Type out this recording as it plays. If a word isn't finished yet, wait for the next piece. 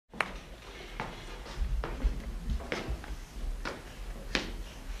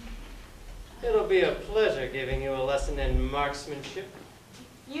be a pleasure giving you a lesson in marksmanship.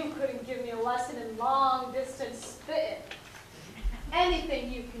 You couldn't give me a lesson in long-distance spitting.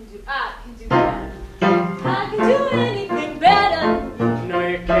 Anything you can do, I can do better. I can do anything better. No,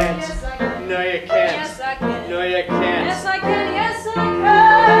 you can't. Yes, I can. No, you can't. Yes, I can. No, you can't. Yes, I can. Yes, I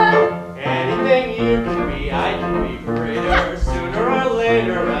can. Anything you can be, I can be greater. Sooner or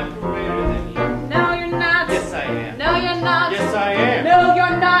later, I'm greater than you. No, you're not. Yes, I am. No, you're not. Yes, I am. No,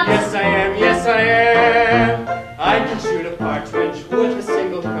 you're not. Yes, I am. Yes, I am. I can shoot a partridge with a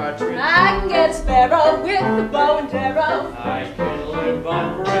single cartridge. I can get a sparrow with a bow and arrow. I can live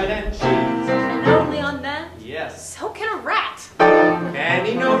on bread and cheese. And only on that? Yes. So can a rat.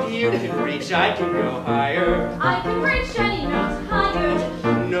 Any note you can reach, I can go higher. I can reach any note higher.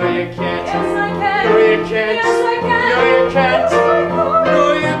 No, you can't. Yes, I can. No, you can't. Yes, I can. No, you can't.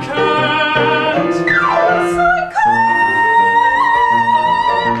 No, you can't. Yes, I can.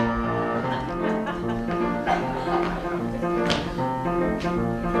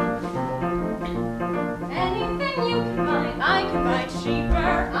 Anything you can buy, I can buy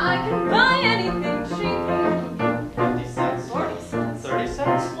cheaper. I can buy anything cheaper. 50 cents. 40 cents. 30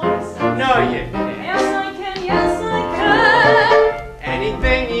 cents. 20 cents. No, you can't. Yes, I can. Yes, I can.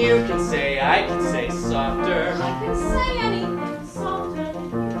 Anything you can say, I can say softer. I can say anything softer.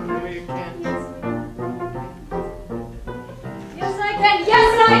 No, you can't. Yes, I can.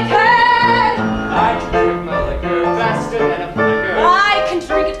 Yes, I can. I can drink my liquor faster than a flicker. I can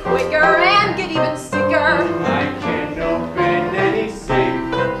drink it quicker and get even sicker. I can open any safe.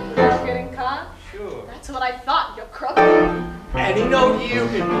 Without getting caught? Sure. That's what I thought, you crook. Any note you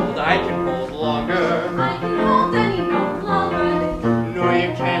can hold, I can hold longer. I can hold any note longer. No,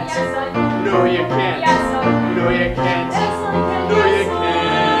 you can't. Yes, I can. No, you can't. Yes, I can. No, you can't. Yes, I can. No, Yes, you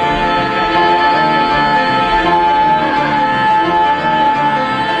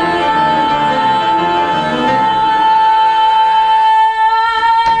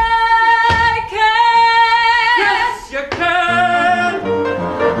I can't. Yes, you can.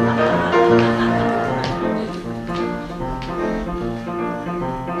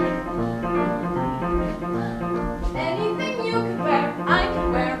 Anything you can wear, I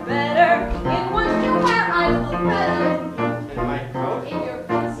can wear better. In what you wear, I look better. In my coat? In your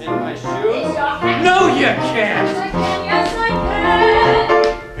vest. In my In shoes? your hat. No, you Yes, can't. I can. Yes, I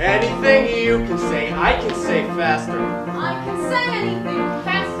can. Anything you can say, I can say faster. I can say anything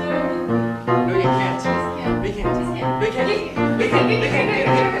faster. No, you can't. Just can't. No, you can't. Just can't. No, you can't. You can't.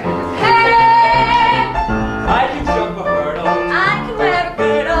 Hey! I can jump a hurdle. I can wear a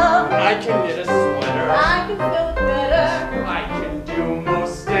girdle. I can knit a sweater. I can feel it better. I can do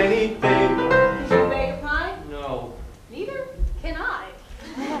most anything. Can you bake a pie? No. Neither can I.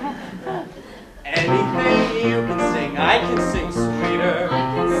 Anything you can sing, I can sing sweeter. I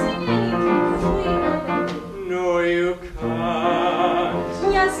can sing anything sweeter. No, you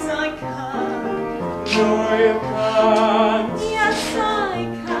can't. Yes, I can. No, you can't. Yes, I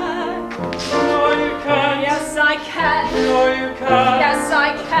can. No, you can't. Yes, I can. No, you can't. Yes, I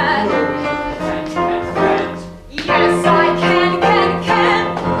can. No, you